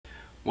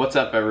What's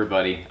up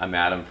everybody? I'm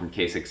Adam from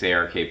Coaxsher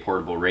ARK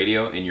Portable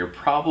Radio, and you're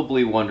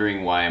probably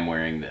wondering why I'm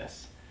wearing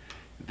this.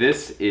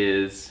 This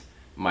is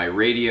my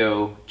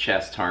radio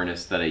chest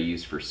harness that I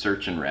use for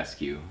search and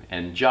rescue,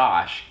 and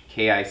Josh,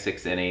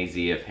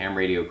 KI6NAZ of Ham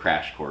Radio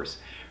Crash Course,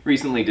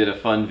 recently did a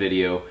fun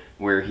video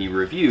where he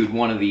reviewed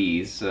one of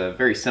these, a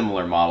very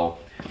similar model,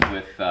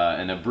 with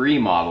an Abri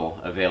model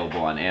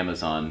available on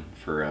Amazon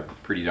for a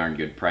pretty darn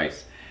good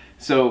price.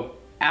 So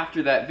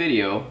after that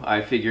video, I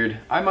figured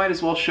I might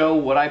as well show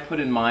what I put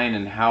in mine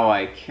and how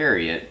I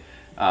carry it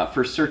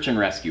for search and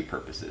rescue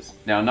purposes.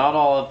 Now, not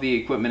all of the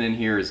equipment in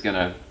here is going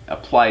to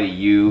apply to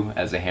you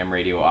as a ham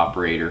radio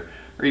operator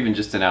or even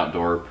just an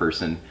outdoor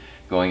person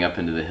going up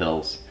into the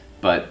hills,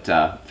 but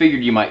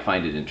figured you might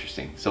find it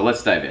interesting. So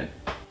let's dive in.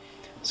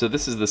 So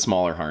this is the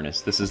smaller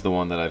harness. This is the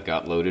one that I've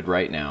got loaded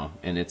right now,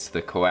 and it's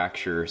the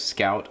Coaxsher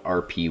Scout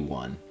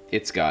RP1.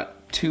 It's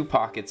got 2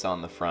 pockets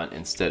on the front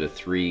instead of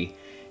 3,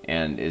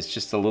 and is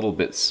just a little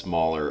bit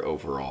smaller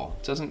overall.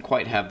 It doesn't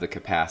quite have the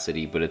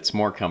capacity, but it's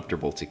more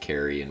comfortable to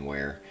carry and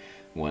wear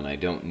when I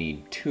don't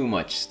need too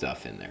much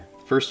stuff in there.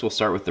 First, we'll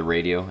start with the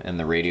radio and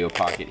the radio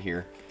pocket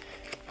here.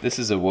 This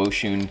is a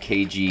Wouxun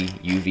KG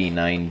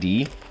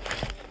UV9D.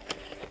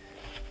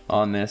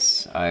 On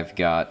this, I've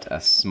got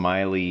a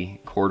Smiley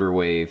quarter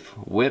wave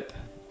whip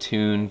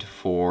tuned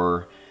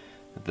for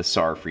the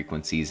SAR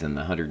frequencies in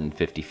the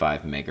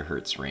 155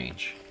 megahertz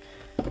range.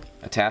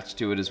 Attached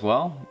to it as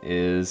well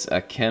is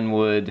a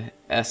Kenwood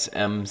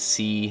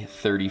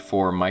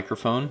SMC34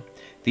 microphone.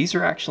 These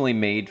are actually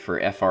made for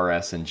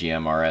FRS and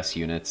GMRS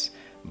units,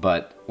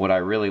 but what I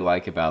really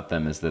like about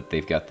them is that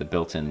they've got the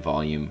built-in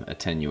volume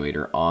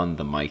attenuator on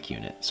the mic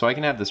unit. So I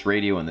can have this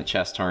radio in the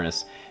chest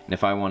harness, and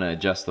if I want to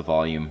adjust the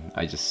volume,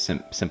 I just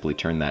simply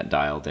turn that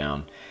dial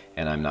down,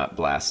 and I'm not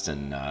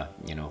blasting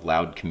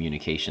loud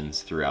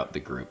communications throughout the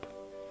group.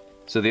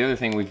 So the other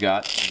thing we've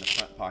got in the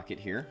front pocket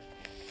here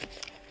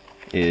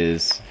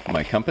is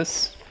my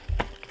compass.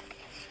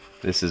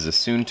 This is a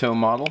Suunto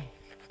model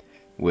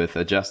with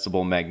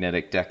adjustable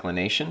magnetic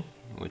declination,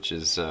 which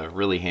is a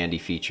really handy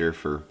feature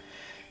for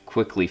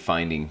quickly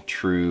finding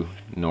true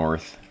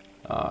north,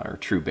 or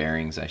true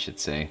bearings I should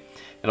say.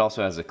 It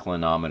also has a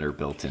clinometer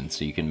built in,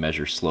 so you can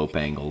measure slope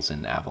angles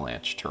in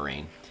avalanche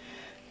terrain.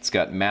 It's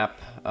got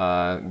map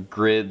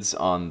grids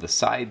on the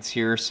sides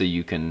here, so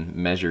you can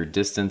measure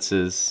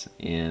distances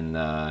in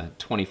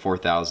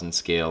 24,000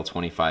 scale,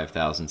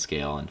 25,000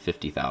 scale, and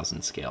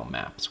 50,000 scale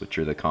maps, which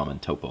are the common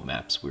topo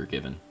maps we're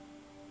given.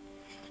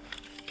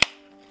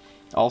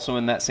 Also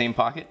in that same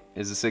pocket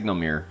is a signal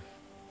mirror.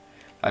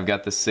 I've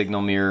got the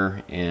signal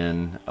mirror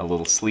in a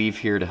little sleeve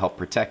here to help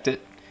protect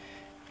it.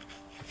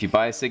 If you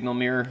buy a signal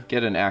mirror,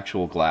 get an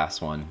actual glass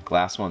one.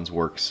 Glass ones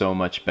work so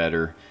much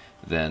better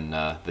than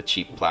the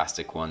cheap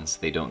plastic ones.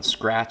 They don't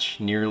scratch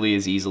nearly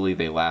as easily,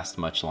 they last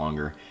much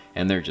longer,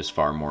 and they're just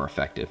far more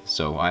effective.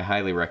 So I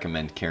highly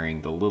recommend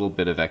carrying the little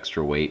bit of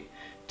extra weight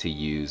to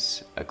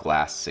use a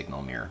glass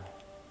signal mirror.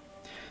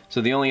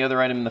 So the only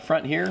other item in the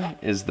front here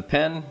is the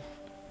pen.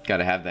 Got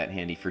to have that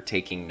handy for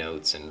taking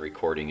notes and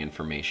recording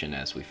information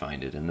as we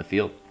find it in the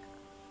field.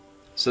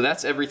 So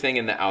that's everything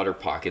in the outer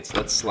pockets.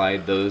 Let's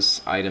slide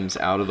those items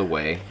out of the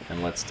way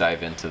and let's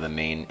dive into the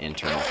main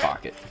internal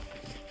pocket.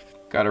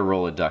 Got a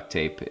roll of duct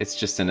tape. It's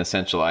just an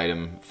essential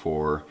item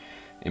for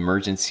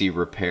emergency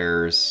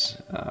repairs,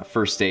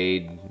 first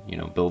aid,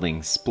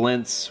 building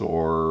splints,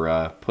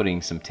 or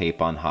putting some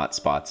tape on hot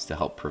spots to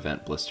help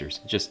prevent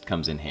blisters. It just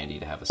comes in handy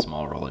to have a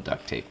small roll of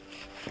duct tape.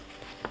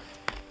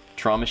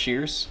 Trauma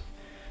shears.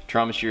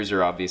 Trauma shears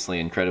are obviously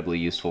incredibly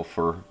useful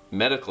for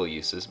medical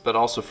uses, but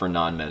also for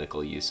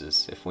non-medical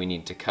uses. If we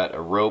need to cut a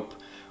rope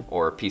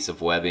or a piece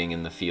of webbing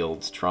in the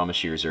field, trauma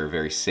shears are a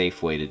very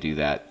safe way to do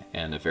that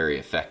and a very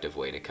effective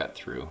way to cut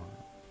through.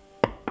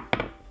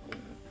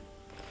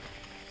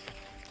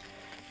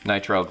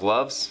 Nitrile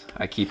gloves.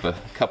 I keep a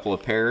couple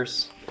of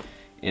pairs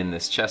in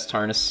this chest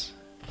harness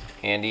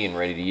handy and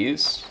ready to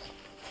use.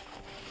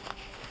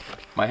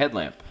 My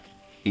headlamp.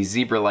 These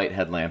Zebra Light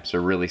headlamps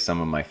are really some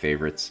of my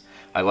favorites.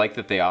 I like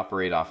that they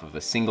operate off of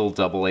a single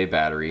AA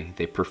battery.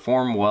 They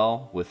perform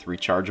well with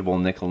rechargeable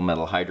nickel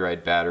metal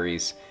hydride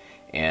batteries,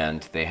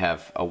 and they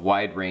have a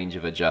wide range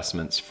of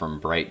adjustments from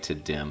bright to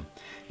dim.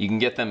 You can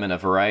get them in a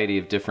variety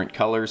of different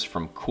colors,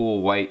 from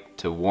cool white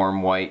to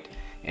warm white,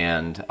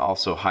 and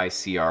also high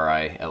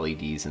CRI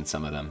LEDs in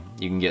some of them.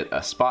 You can get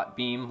a spot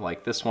beam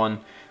like this one,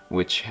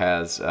 which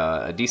has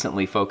a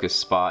decently focused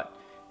spot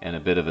and a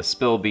bit of a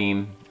spill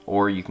beam,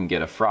 or you can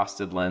get a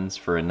frosted lens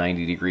for a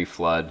 90-degree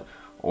flood,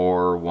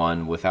 or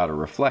one without a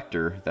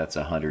reflector that's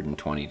a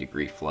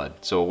 120-degree flood.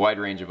 So a wide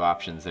range of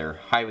options there.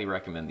 Highly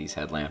recommend these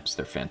headlamps.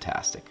 They're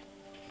fantastic.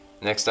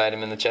 Next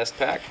item in the chest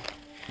pack,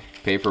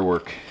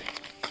 paperwork.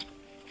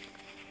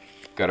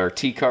 Got our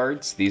T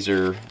cards. These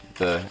are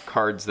the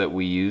cards that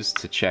we use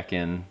to check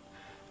in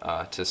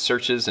to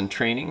searches and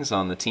trainings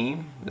on the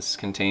team. This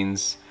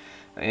contains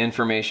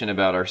information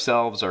about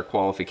ourselves, our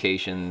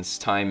qualifications,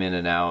 time in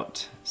and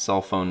out,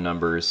 cell phone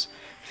numbers,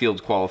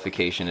 field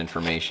qualification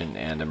information,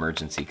 and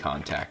emergency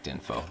contact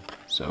info.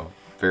 So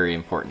very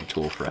important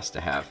tool for us to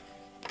have.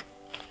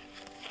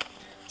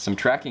 Some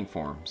tracking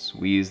forms.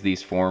 We use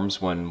these forms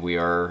when we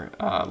are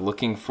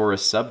looking for a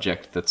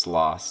subject that's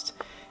lost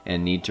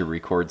and need to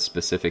record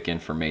specific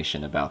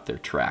information about their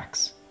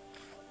tracks.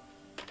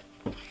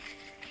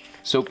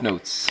 Soap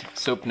notes.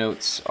 Soap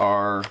notes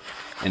are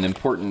an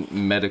important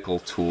medical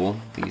tool.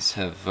 These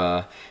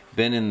have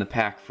been in the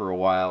pack for a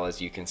while,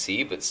 as you can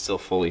see, but still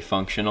fully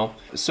functional.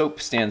 SOAP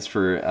stands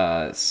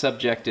for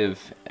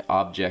Subjective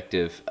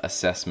Objective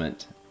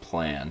Assessment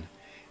Plan,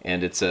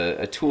 and it's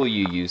a tool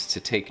you use to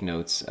take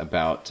notes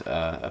about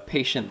a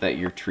patient that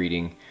you're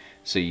treating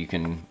so you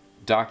can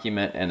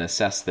document and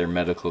assess their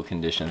medical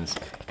conditions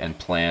and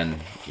plan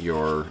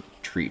your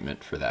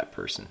treatment for that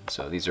person.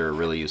 So these are a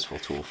really useful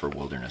tool for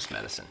wilderness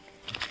medicine.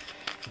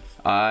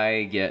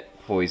 I get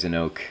poison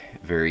oak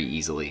very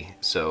easily,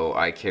 so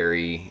I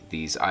carry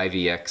these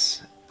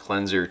IVX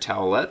cleanser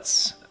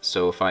towelettes.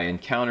 So if I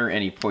encounter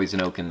any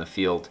poison oak in the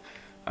field,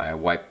 I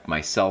wipe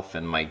myself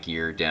and my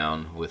gear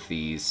down with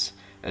these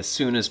as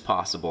soon as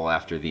possible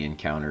after the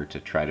encounter to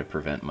try to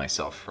prevent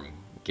myself from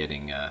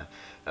getting a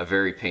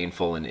very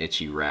painful and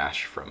itchy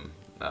rash from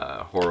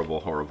a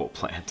horrible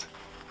plant.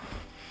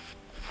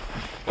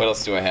 What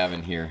else do I have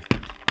in here?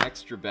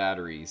 Extra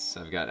batteries.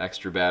 I've got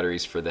extra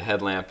batteries for the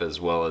headlamp as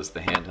well as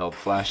the handheld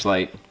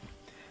flashlight.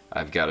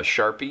 I've got a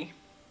Sharpie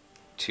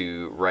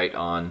to write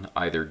on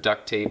either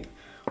duct tape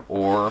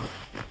or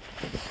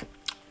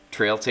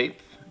trail tape.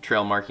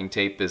 Trail marking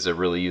tape is a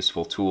really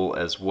useful tool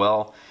as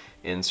well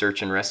in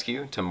search and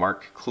rescue to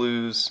mark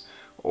clues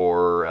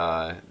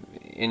or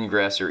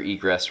ingress or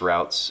egress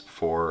routes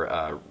for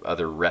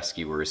other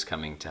rescuers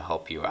coming to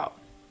help you out.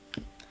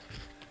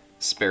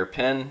 Spare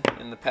pen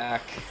in the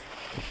pack.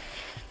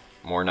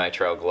 More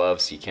nitrile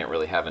gloves, you can't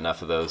really have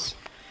enough of those.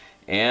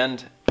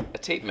 And a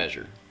tape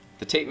measure.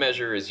 The tape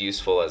measure is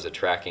useful as a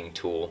tracking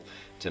tool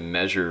to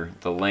measure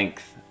the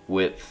length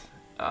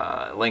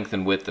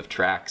and width of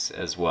tracks,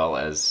 as well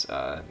as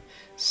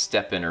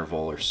step interval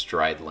or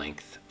stride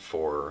length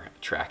for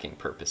tracking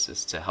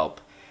purposes to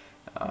help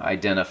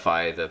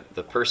identify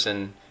the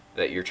person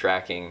that you're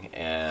tracking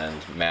and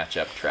match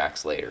up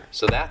tracks later.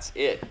 So that's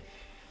it.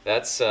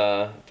 That's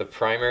the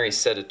primary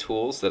set of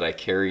tools that I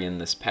carry in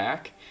this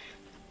pack.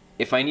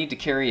 If I need to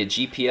carry a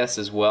GPS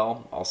as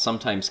well, I'll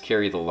sometimes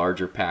carry the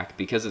larger pack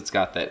because it's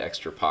got that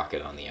extra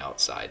pocket on the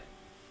outside.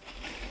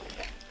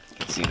 You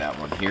can see that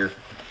one here.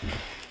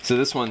 So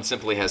this one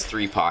simply has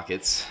 3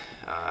 pockets.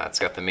 It's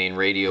got the main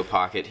radio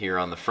pocket here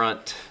on the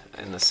front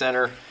in the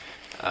center,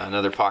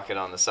 another pocket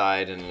on the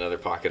side, and another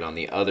pocket on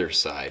the other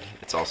side.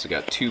 It's also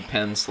got 2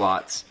 pen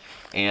slots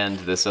and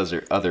this other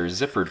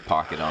zippered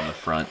pocket on the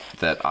front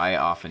that I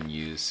often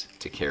use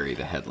to carry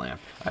the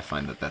headlamp. I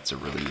find that that's a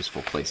really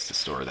useful place to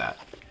store that.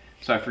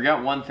 So I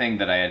forgot one thing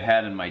that I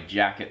had in my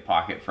jacket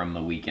pocket from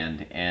the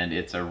weekend, and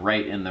it's a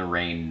Write in the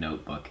Rain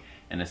notebook,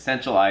 an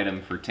essential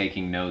item for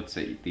taking notes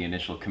at the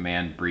initial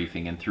command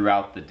briefing and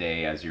throughout the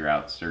day as you're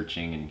out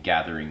searching and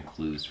gathering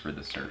clues for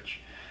the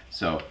search.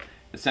 So,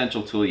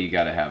 essential tool you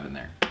gotta have in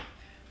there.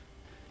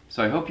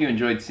 So I hope you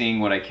enjoyed seeing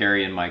what I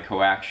carry in my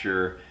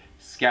Coaxsher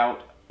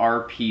Scout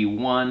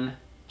RP1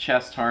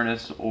 chest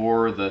harness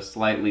or the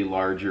slightly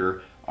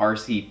larger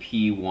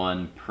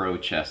RCP1 Pro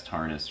chest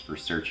harness for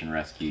search and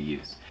rescue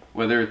use.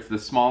 Whether it's the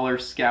smaller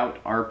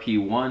Scout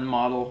RP1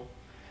 model,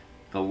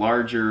 the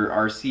larger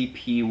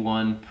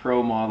RCP1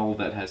 Pro model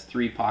that has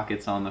 3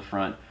 pockets on the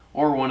front,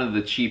 or one of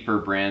the cheaper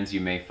brands you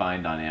may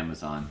find on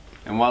Amazon.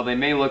 And while they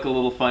may look a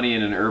little funny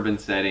in an urban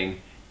setting,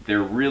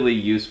 they're really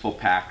useful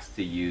packs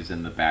to use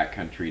in the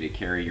backcountry to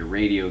carry your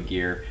radio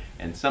gear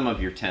and some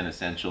of your 10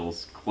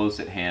 essentials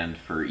close at hand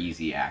for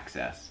easy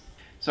access.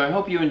 So I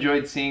hope you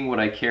enjoyed seeing what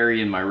I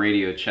carry in my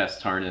radio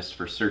chest harness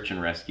for search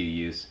and rescue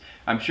use.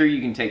 I'm sure you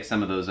can take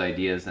some of those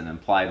ideas and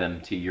apply them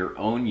to your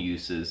own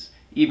uses,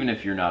 even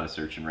if you're not a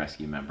search and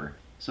rescue member.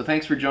 So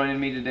thanks for joining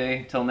me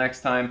today. Till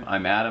next time,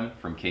 I'm Adam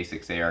from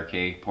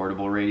K6ARK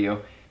Portable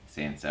Radio,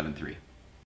 saying 7-3.